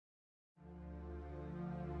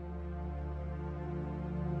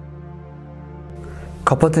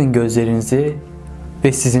Kapatın gözlerinizi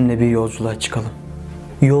ve sizinle bir yolculuğa çıkalım.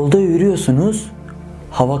 Yolda yürüyorsunuz,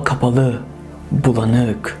 hava kapalı,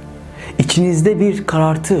 bulanık. İçinizde bir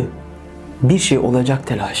karartı, bir şey olacak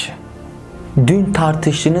telaşı. Dün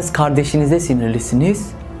tartıştığınız kardeşinize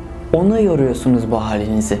sinirlisiniz, ona yoruyorsunuz bu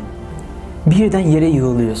halinizi. Birden yere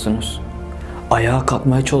yığılıyorsunuz. Ayağa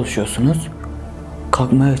kalkmaya çalışıyorsunuz.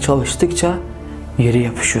 Kalkmaya çalıştıkça yere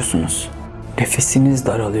yapışıyorsunuz. Nefesiniz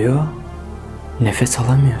daralıyor, nefes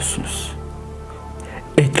alamıyorsunuz.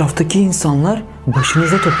 Etraftaki insanlar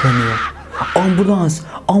başınıza toplanıyor. Ambulans,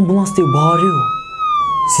 ambulans diye bağırıyor.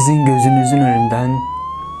 Sizin gözünüzün önünden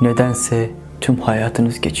nedense tüm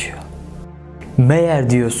hayatınız geçiyor. Meğer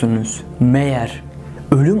diyorsunuz, meğer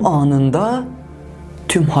ölüm anında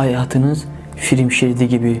tüm hayatınız film şeridi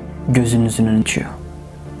gibi gözünüzün önüne geçiyor.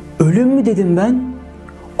 Ölüm mü dedim ben?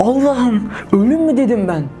 Allah'ım, ölüm mü dedim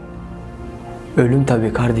ben? Ölüm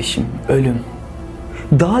tabii kardeşim, ölüm.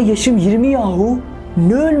 Daha yaşım 20 yahu,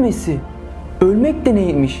 ne ölmesi? Ölmek de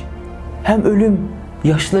neymiş? Hem ölüm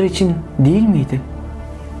yaşlılar için değil miydi?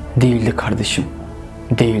 Değildi kardeşim,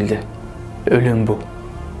 değildi. Ölüm bu.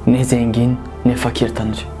 Ne zengin ne fakir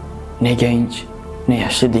tanır. Ne genç ne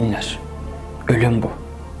yaşlı dinler. Ölüm bu.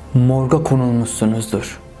 Morga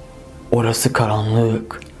konulmuşsunuzdur. Orası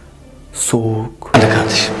karanlık, soğuk. Hadi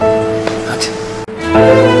kardeşim, hadi.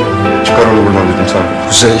 Çıkar onu buradan dedim sana.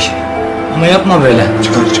 Kuzey. Ama yapma böyle.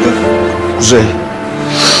 Çıkar çıkar. Kuzey.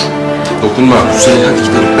 Dokunma. Kuzey hadi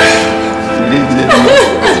gidelim. Nereye gidelim lan?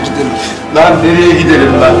 Hadi gidelim. Lan nereye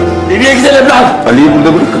gidelim lan? Nereye gidelim lan? Ali'yi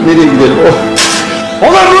burada bırakıp nereye gidelim? Oh.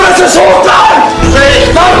 Oğlum burası soğuk lan!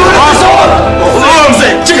 Kuzey! Lan burası soğuk! Oğlum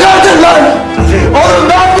Kuzey! Çıkartın lan! Oğlum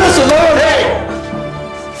ne yapıyorsun oğlum? Hey!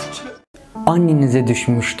 Annenize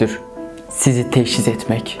düşmüştür sizi teşhis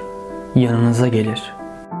etmek. Yanınıza gelir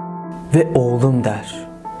ve oğlum der.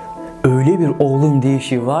 Öyle bir oğlum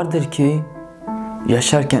deyişi vardır ki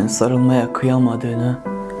yaşarken sarılmaya kıyamadığını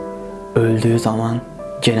öldüğü zaman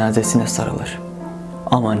cenazesine sarılır.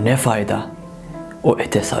 Ama ne fayda o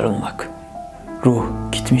ete sarılmak. Ruh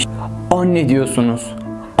gitmiş. Anne diyorsunuz.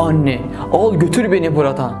 Anne al götür beni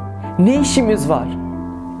buradan. Ne işimiz var?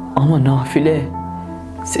 Ama nafile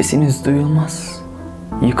sesiniz duyulmaz.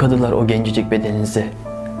 Yıkadılar o gencecik bedeninizi.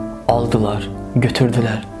 Aldılar,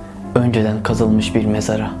 götürdüler önceden kazılmış bir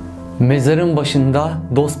mezara. Mezarın başında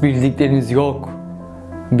dost bildikleriniz yok.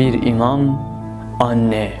 Bir imam,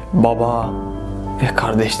 anne, baba ve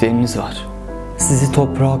kardeşleriniz var. Sizi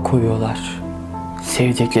toprağa koyuyorlar.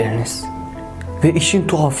 Sevdikleriniz. Ve işin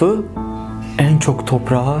tuhafı en çok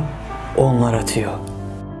toprağa onlar atıyor.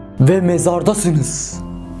 Ve mezardasınız.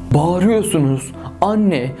 Bağırıyorsunuz.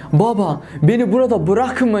 Anne, baba beni burada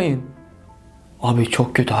bırakmayın. Abi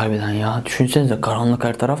çok kötü harbiden ya. Düşünsenize karanlık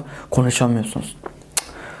her taraf, konuşamıyorsunuz.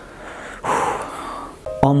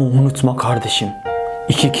 Ama unutma kardeşim.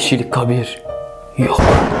 2 kişilik kabir yok.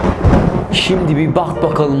 Şimdi bir bak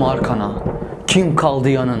bakalım arkana. Kim kaldı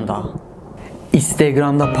yanında?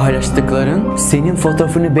 Instagram'da paylaştıkların, senin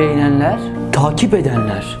fotoğrafını beğenenler, takip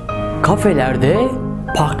edenler. Kafelerde,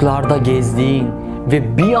 parklarda gezdiğin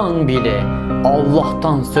ve bir an bile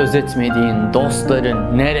Allah'tan söz etmediğin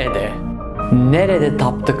dostların nerede? Nerede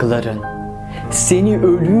taptıkların? Seni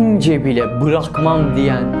ölünce bile bırakmam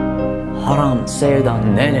diyen haram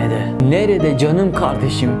sevdan nerede? Nerede canım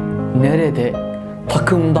kardeşim? Nerede?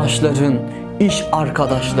 Takımdaşların, iş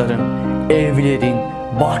arkadaşların, evlerin,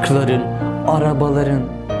 barkların, arabaların,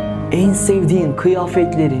 en sevdiğin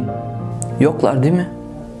kıyafetlerin. Yoklar değil mi?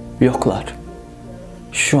 Yoklar.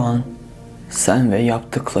 Şu an sen ve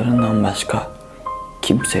yaptıklarından başka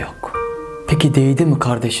kimse yok. Peki değdi mi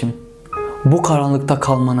kardeşim? Bu karanlıkta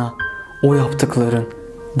kalmana o yaptıkların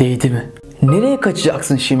değdi mi? Nereye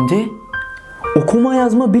kaçacaksın şimdi? Okuma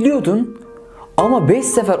yazma biliyordun ama 5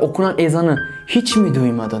 sefer okunan ezanı hiç mi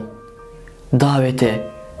duymadın?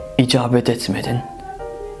 Davete icabet etmedin.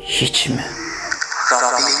 Hiç mi?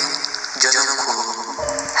 Rabbim canım kulum,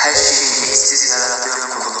 her şeyi eşsiz yarattığım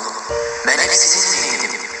kulum. Ben hep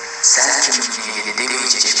sizinleydim, sen kiminleydi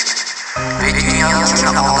demeyecek mi? Ve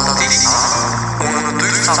dünyanın aldatıysan, onu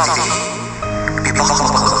duysan bir bak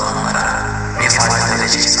bakalım onlara, ne fayda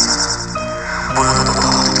verecek sana. Burada da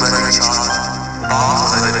taptıkları çağır,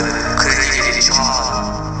 bazıları kredileri çağır,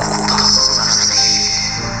 kurtarsınlar seni.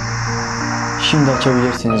 Şimdi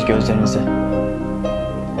açabilirsiniz gözlerinizi.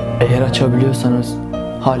 Eğer açabiliyorsanız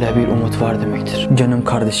hala bir umut var demektir. Canım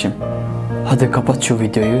kardeşim, hadi kapat şu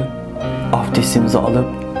videoyu. Abdestimizi alıp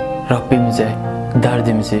Rabbimize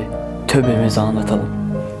derdimizi, tövbemizi anlatalım.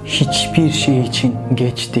 Hiçbir şey için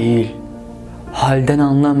geç değil. Halden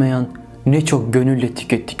anlamayan ne çok gönülle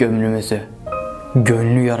tükettik ömrümüzü.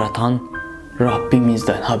 Gönlü yaratan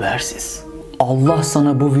Rabbimizden habersiz. Allah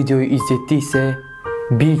sana bu videoyu izlettiyse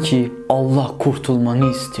bil ki Allah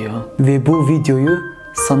kurtulmanı istiyor ve bu videoyu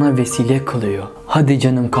sana vesile kılıyor. Hadi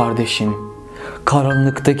canım kardeşim,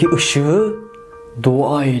 karanlıktaki ışığı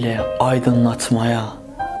dua ile aydınlatmaya.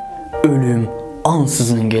 Ölüm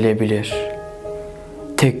ansızın gelebilir.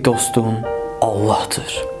 Tek dostun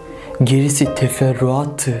Allah'tır. Gerisi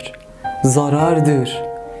teferruattır, zarardır,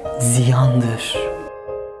 ziyandır.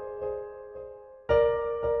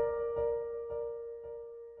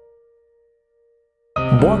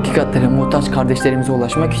 Bu hakikatlere muhtaç kardeşlerimize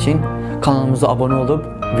ulaşmak için kanalımıza abone olup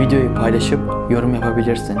videoyu paylaşıp yorum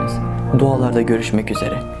yapabilirsiniz. Dualarda görüşmek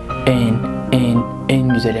üzere. En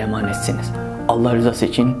güzel emanetsiniz. Allah rızası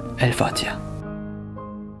için El Fatiha.